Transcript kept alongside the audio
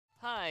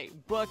Hey,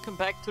 welcome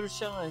back to the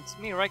channel. It's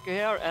me, Riker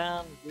here,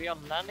 and we are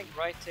landing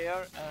right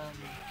here.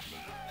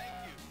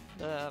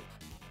 And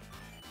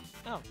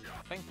oh,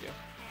 thank you.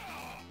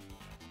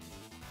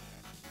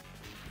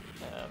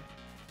 How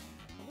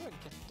do I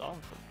get down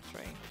from the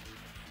train?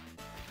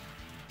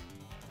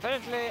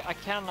 Apparently, I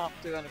cannot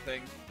do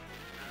anything.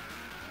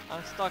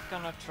 I'm stuck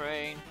on a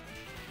train.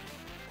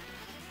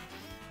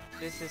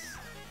 This is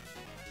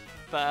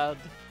bad.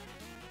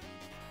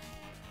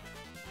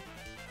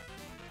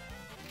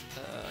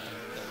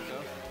 There we go.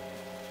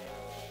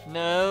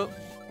 No,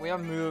 we are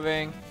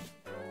moving.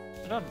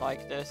 I don't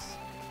like this.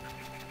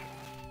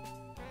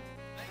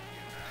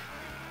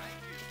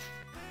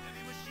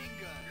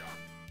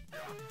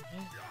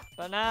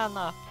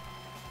 Banana.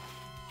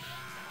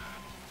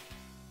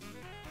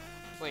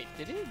 Wait,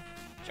 did he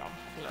jump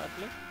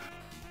gladly?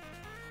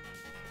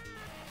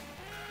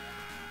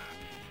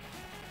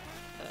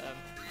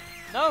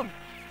 No!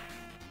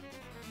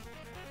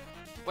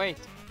 Wait,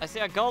 I see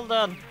a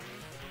golden!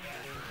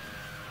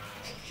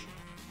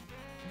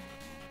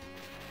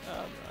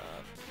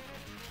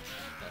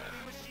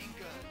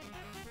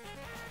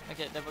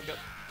 Okay, there we go.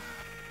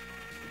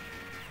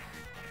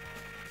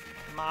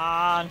 Come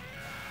on!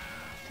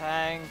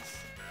 Thanks.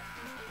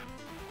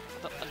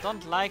 I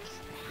don't like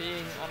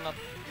being on a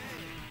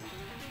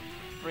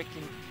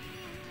freaking...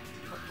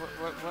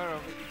 Where are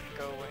we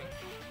going?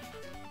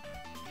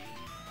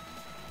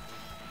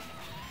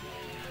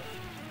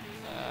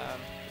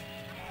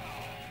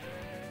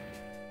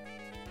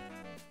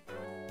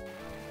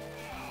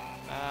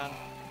 Man.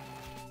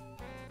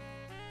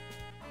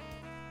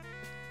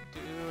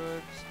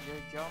 Dude,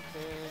 you're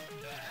jumping.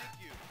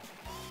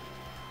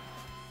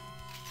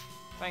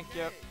 Thank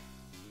you.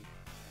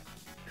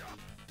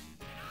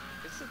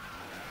 Is it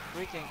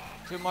freaking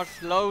too much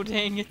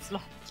loading? It's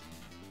like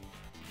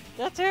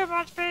there's too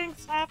much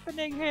things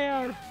happening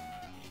here.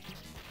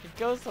 It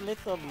goes a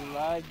little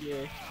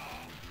laggy.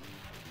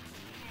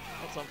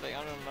 Or something,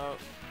 I don't know.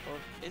 Or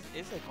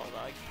is it called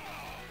lag?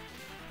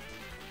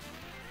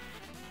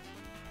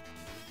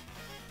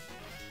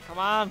 Come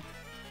on!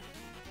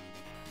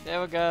 There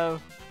we go.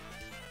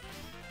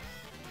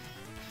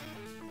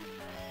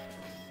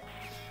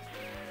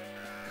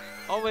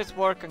 Always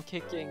work on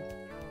kicking.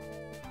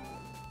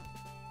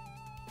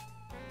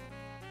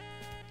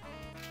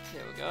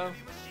 There we go.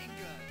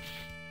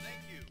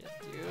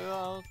 Get you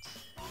out.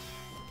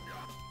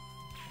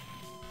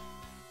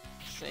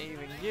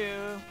 Saving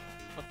you.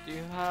 What do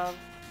you have?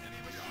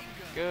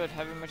 Good,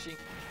 heavy machine.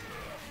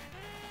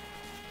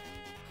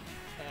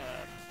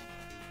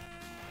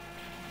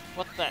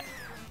 What the?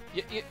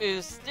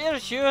 You're still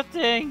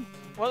shooting!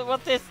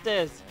 What is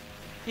this?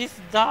 He's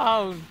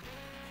down!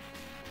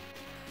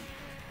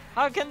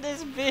 How can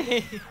this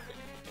be?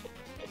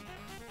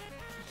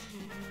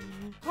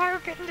 How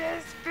can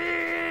this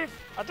be?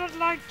 I don't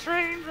like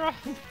train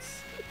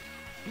rides!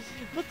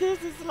 But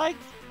this is like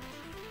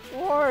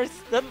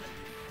worse than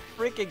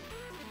freaking...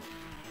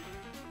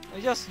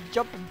 I'm just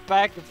jumping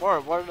back and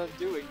forth. What am I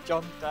doing?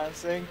 Jump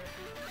dancing?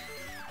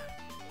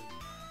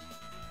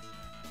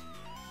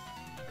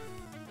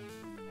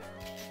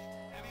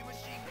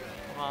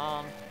 Come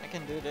on, I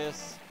can do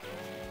this.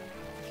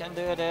 I can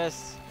do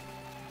this.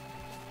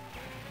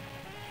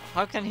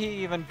 How can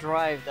he even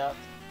drive that?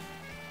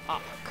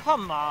 Oh,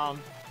 come on.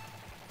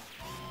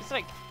 It's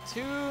like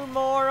 2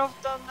 more of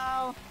them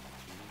now.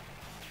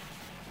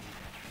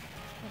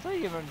 What do I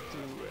even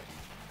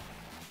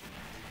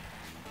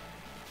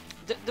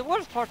do? The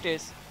worst part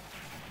is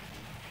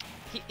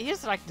he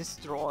is like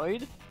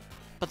destroyed,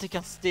 but he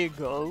can still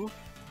go.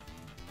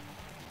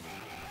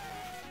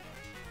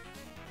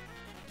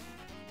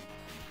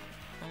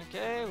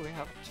 Okay, we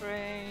have a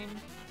train.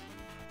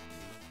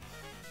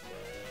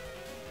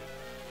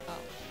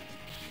 Oh.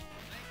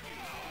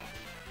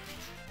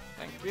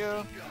 Thank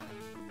you.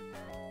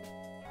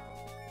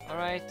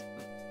 Alright.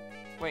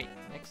 Wait,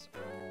 next.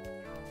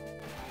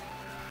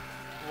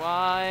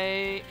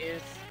 Why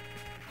is...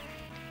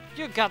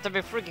 You got to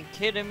be freaking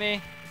kidding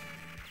me.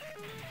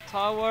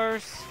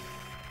 Towers.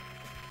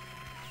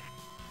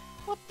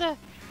 What the?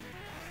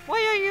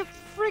 Why are you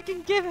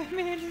freaking giving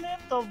me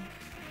little...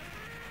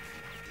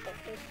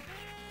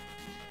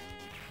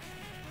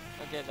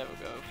 Okay, there we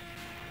go.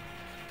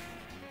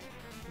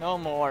 No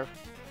more.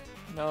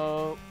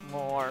 No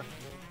more.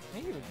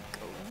 Can you even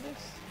go in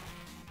this?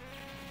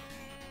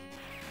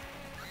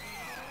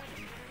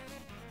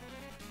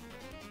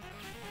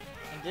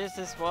 And this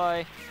is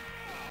why...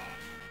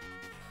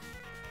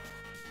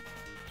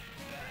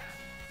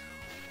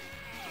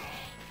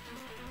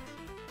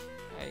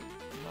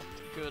 I'm not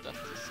good at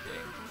this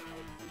game.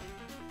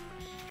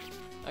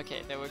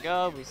 Okay, there we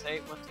go. We say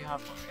what you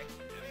have for me.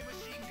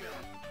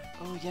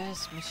 Oh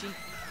yes, machine.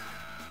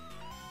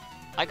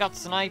 I got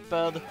sniped.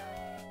 Freaking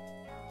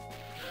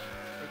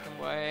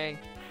way.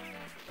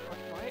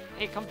 What?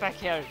 Hey, come back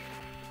here.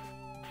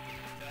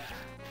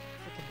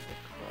 Freaking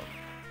big crow.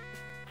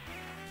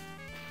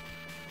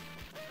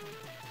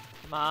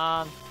 Come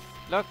on,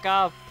 look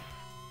up.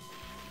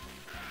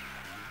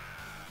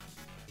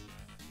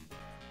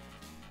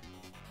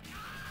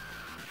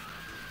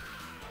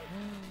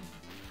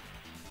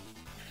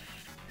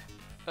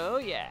 Oh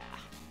yeah.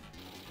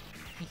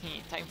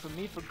 Time for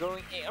me for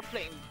going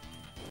airplane.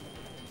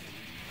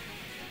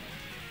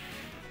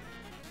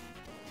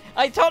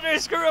 I totally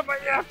screwed up my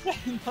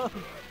airplane.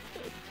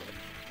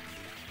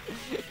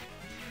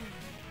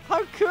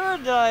 How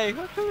could I?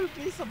 How could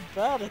I be so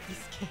bad at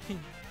this game?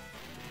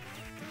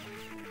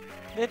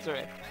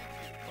 Literally.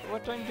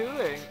 What I'm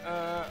doing?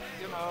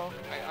 You know,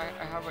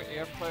 I have an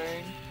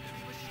airplane.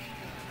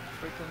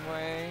 Freaking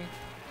way.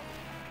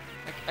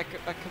 I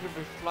could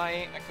be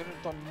flying. I could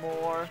have done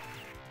more.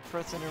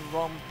 Pressing the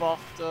wrong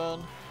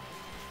button.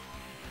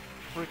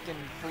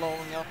 Freaking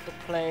blowing up the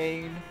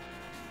plane.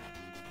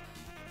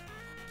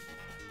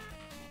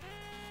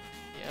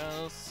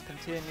 Yes,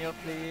 continue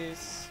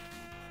please.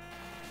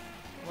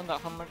 I wonder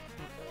how much.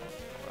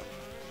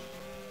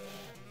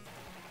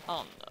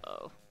 Oh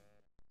no.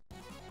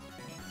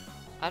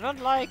 I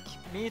don't like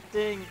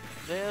meeting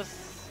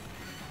this.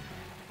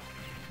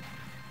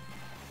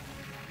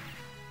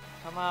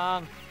 Come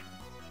on.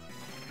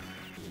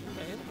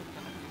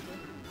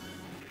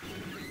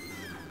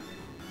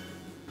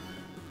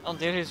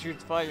 Until he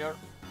shoots fire.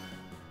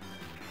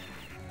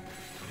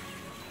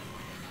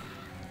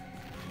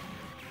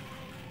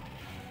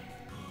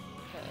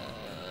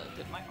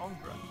 Did my own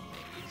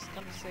grenades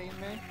gonna save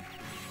me?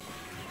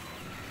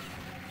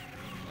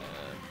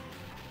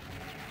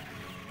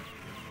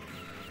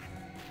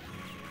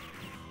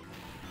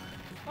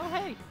 Oh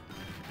hey!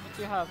 What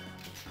do you have?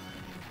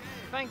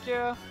 Thank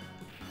you!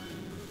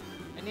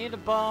 I need the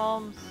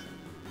bombs!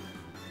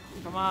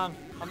 Come on,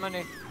 how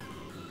many?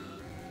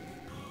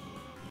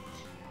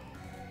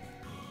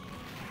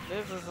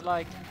 This is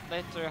like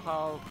later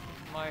how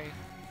my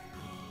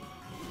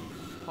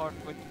part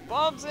with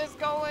bombs is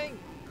going!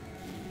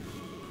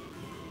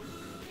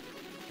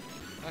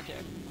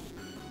 Okay.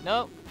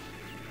 No!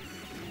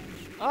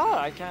 Oh,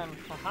 I can!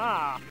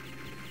 Haha!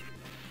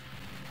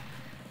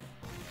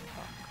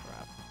 Oh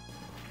crap.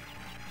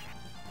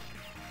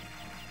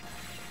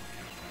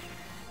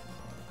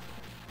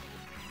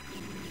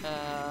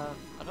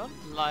 I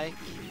don't like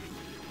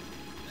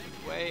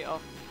the way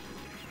of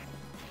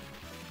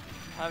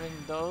having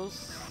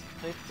those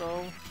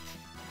little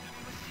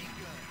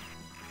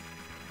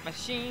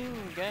machine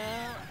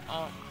gun.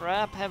 Oh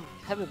crap,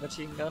 heavy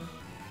machine gun.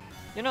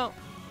 You know,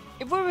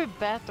 it would be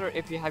better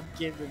if you had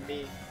given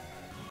me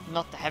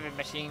not the heavy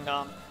machine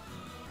gun.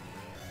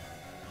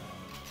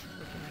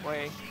 Freaking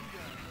way.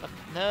 But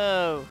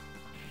no!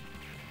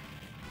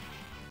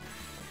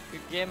 You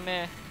give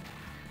me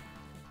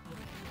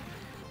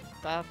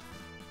that.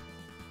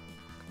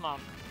 Come on.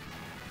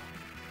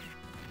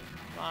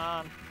 Come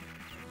on.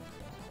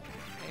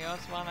 I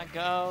just wanna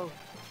go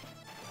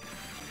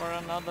for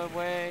another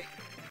way.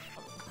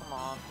 Oh, come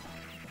on.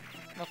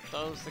 Not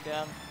those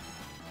again.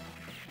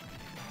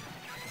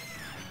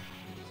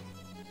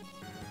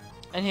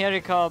 And here he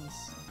comes.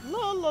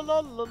 La la la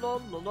la la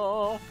la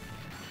la.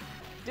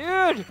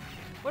 Dude!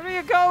 Where are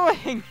you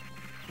going?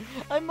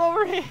 I'm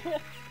over here!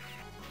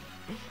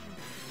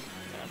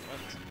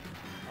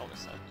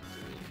 Always have to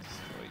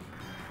destroy.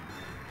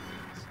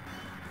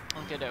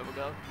 Okay, there we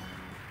go.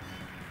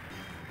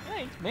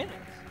 8 minutes.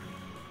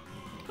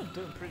 I'm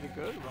doing pretty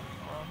good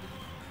running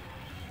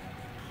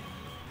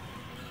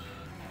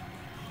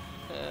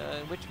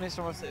around. Which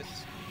mission was this?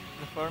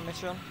 The third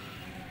mission?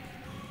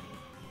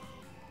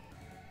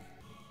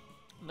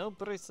 No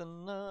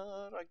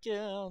prisoner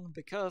again,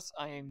 because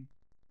I'm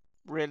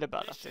really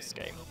bad at this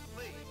game.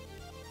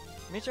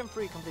 Mission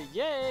 3 complete,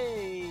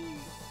 yay!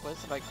 Well,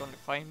 it's like only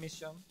 5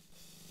 mission.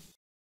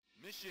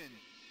 Mission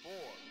 4,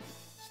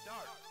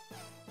 start!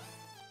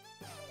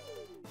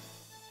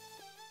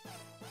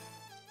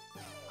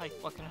 Hi,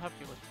 what can I help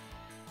you with?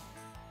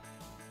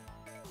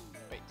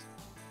 Wait.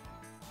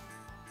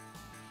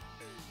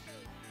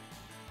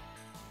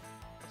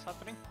 What's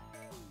happening?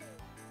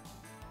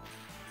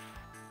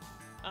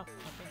 Oh,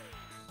 nothing.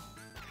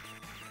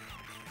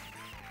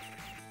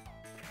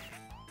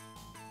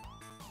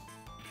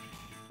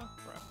 Oh,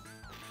 crap.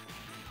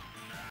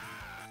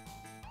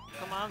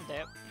 Come on,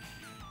 Deb.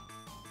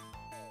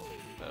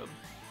 Boom.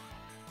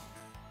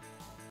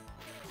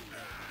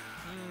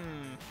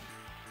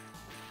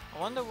 I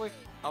wonder if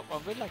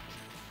are we like,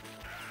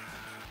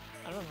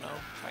 I don't know,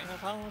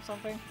 Chinatown or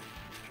something?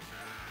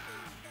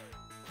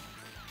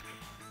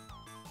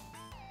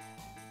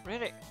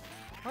 Really?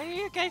 Why are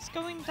you guys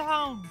going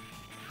down?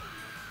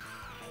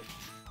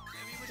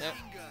 Yep.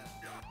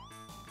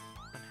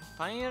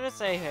 Finally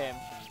save him.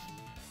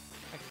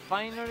 Like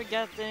finally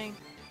getting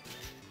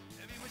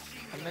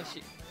a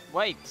machine.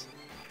 Wait!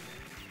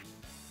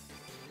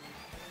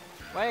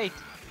 Wait!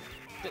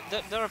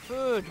 There are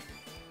food!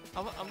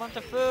 I want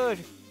the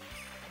food!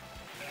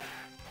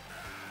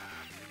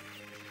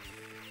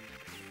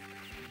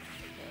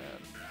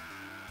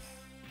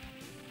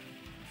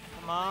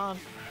 Come on!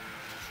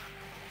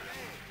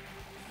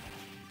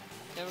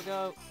 There we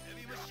go!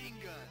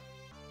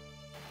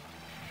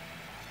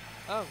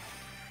 Oh!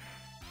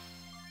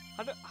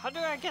 How do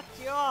I get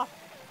you off?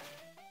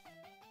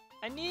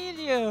 I need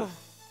you!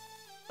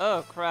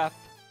 Oh crap!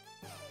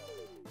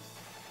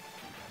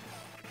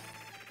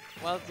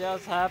 What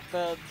just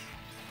happened?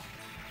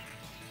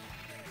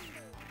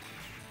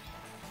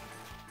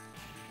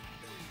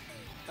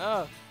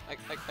 Oh, I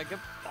get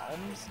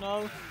bombs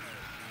now?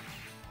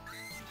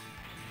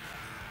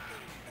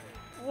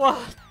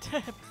 What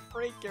the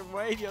freaking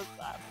way just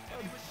happened?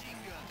 Heavy machine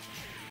gun.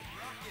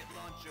 Rocket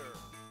launcher.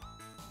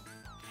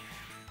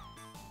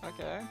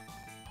 Okay.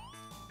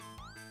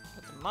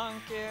 Got the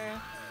monkey.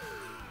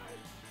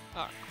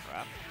 Oh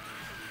crap.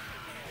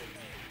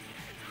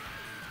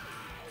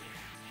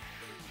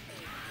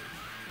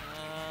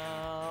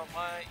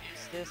 Why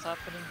is this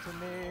happening to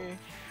me?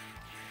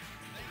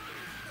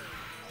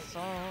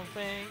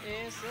 Something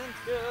isn't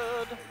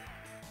good.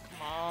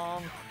 Come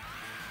on.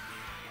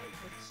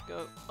 Let's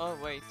go. Oh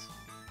wait.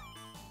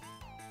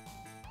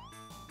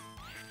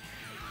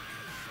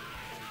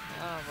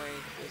 Oh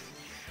wait.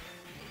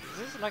 Is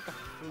this like a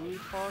food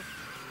park?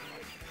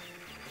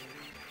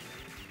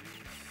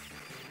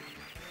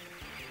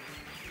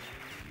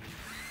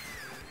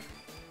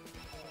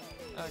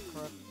 Oh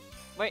crap.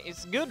 Wait,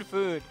 it's good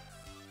food!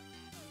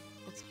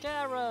 It's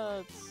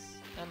carrots!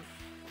 And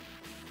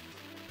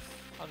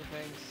other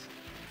things.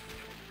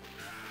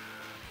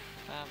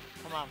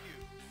 Come on.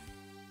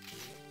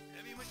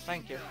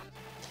 Thank you.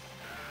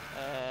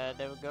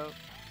 There we go.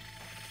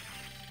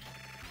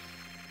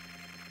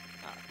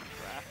 Ah,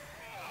 crap.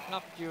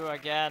 Not you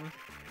again.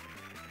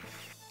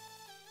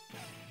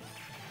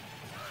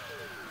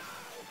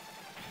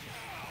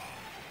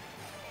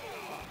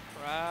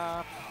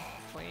 Crap.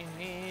 We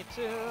need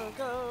to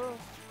go.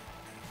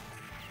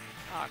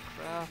 Ah,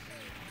 crap.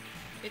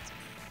 It's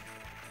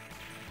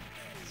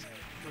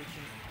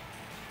freaking.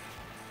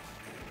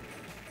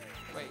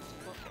 Wait,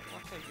 what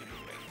are you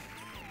doing?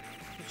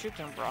 You're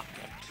shooting a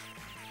rocket.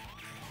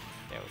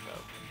 There we go.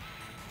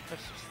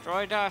 Let's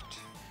destroy that.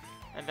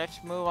 And let's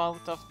move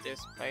out of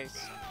this place.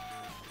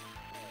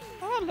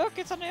 Oh, look,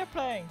 it's an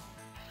airplane!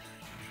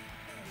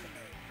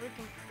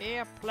 Freaking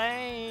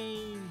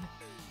airplane!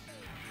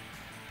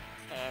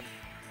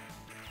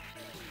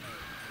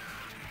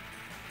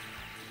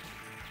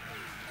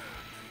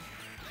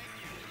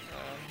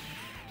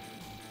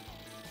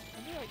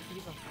 How do I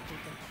even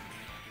freaking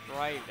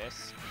drive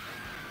this?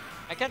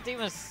 I can't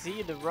even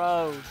see the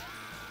road.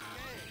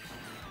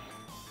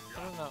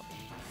 I don't know.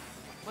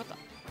 What the?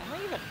 Am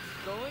I even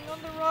going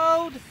on the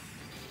road?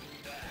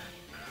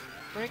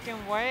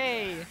 Freaking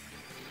way!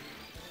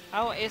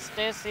 How is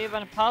this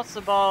even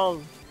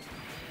possible?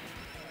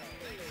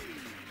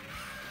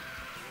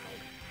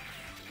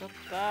 God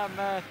damn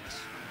it!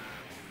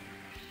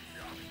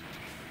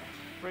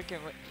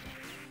 Freaking way!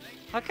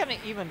 How can I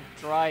even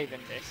drive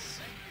in this?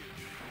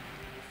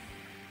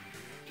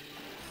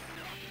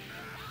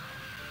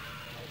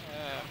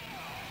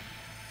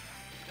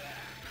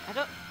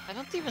 I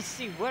don't even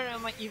see where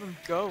am I even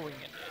going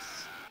in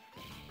this.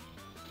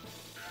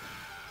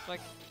 It's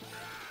like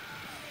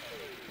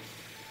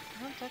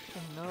I don't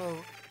actually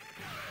know.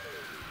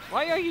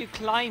 Why are you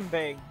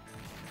climbing?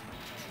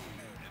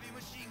 Heavy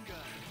machine gun.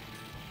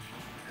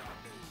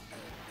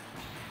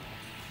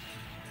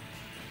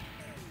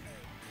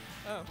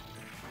 Oh,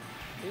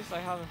 at least I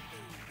have a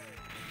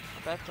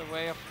better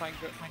way of trying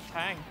to get my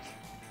tank.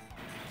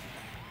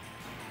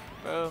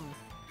 Boom.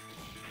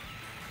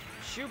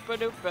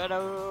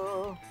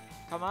 Shoopa-doopa-doo.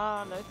 Come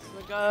on, let's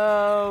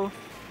go.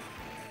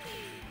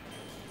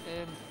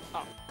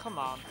 Oh, come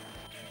on.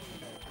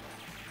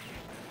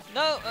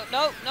 No,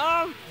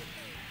 no!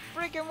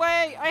 Freaking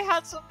way! I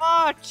had so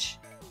much!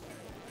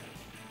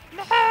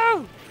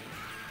 No!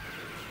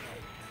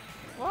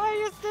 Why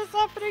is this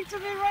happening to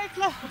me right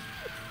now?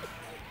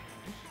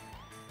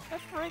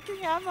 What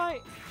freaking am I?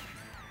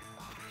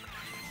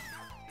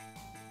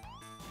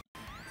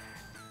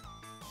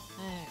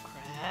 Oh,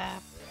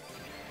 crap.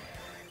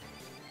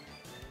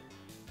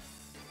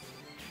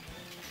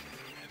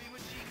 Heavy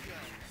machine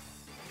gun.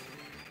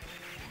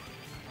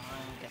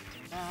 I'm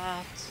getting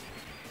that.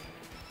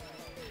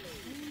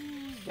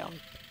 Jump.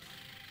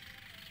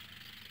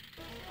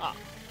 Ah.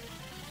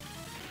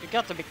 You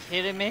got to be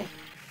kidding me.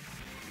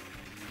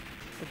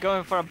 We're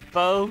going for a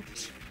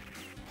boat.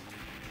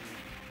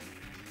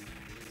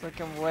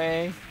 Freaking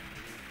way.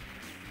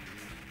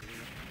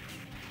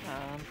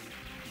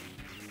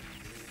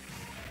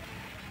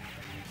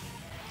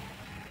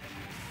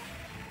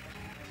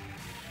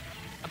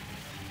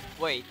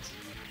 Wait.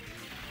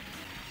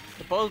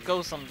 The boat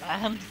goes on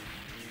land?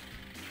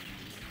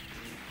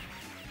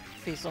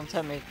 Please don't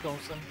tell me it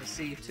goes on the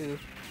sea too.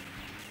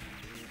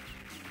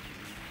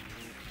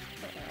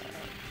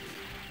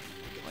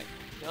 Wait,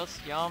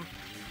 just jump.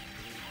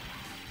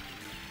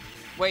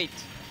 Wait.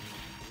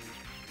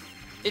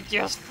 It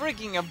just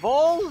freaking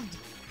evolved!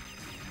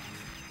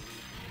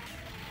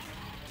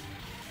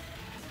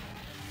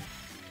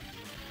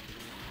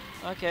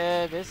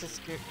 Okay, this is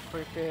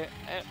creepy.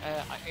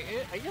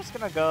 I just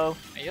gonna go.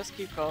 I just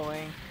keep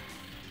going.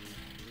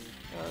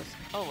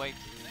 Oh wait.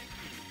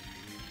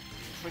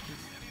 Freaking.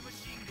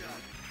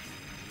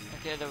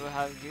 Okay, then we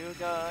have you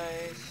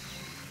guys.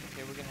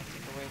 Okay, we're gonna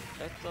take away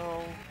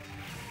petrol.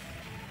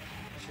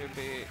 Should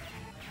be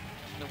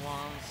the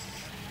ones.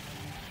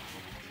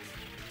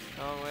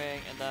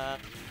 Going and then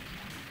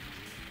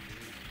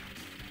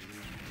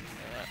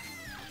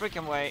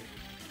freaking way.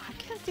 I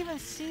can't even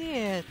see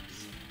it.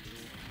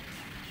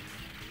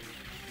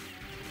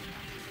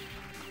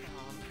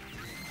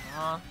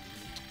 Come on.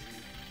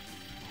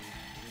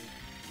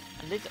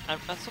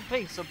 I'm so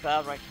playing so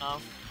bad right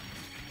now.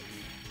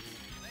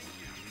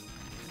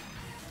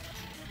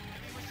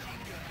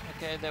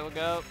 Okay, there we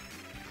go.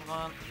 Come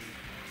on.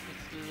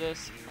 Let's do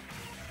this.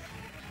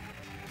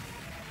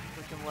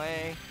 Freaking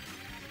way.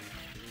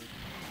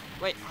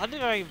 Wait, how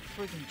did I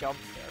freaking jump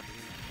there?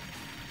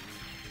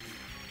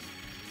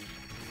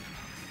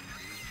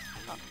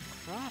 Oh,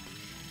 crap.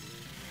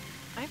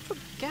 I'm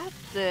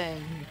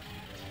forgetting.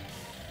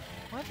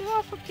 Why did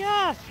I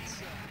forget?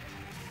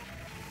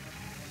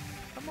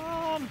 Come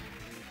on.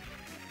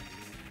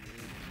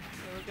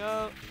 There we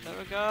go. There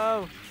we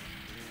go.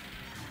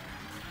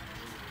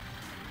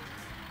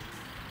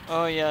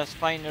 Oh yes,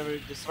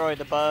 finally destroy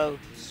the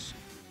boats.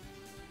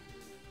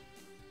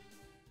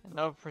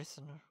 No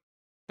prisoner.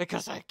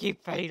 Because I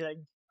keep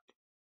failing.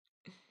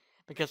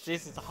 Because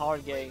this is a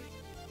hard game.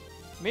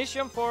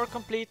 Mission 4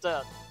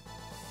 completed.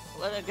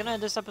 Well, I'm gonna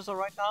end this episode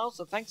right now,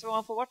 so thanks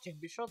everyone for watching.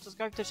 Be sure to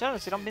subscribe to the channel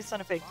so you don't miss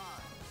anything.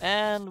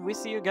 And we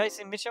see you guys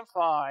in Mission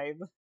 5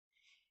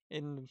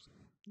 in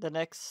the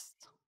next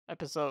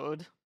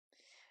episode.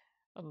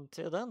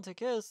 Until then, take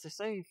care, stay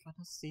safe, and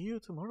I'll see you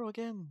tomorrow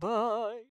again. Bye!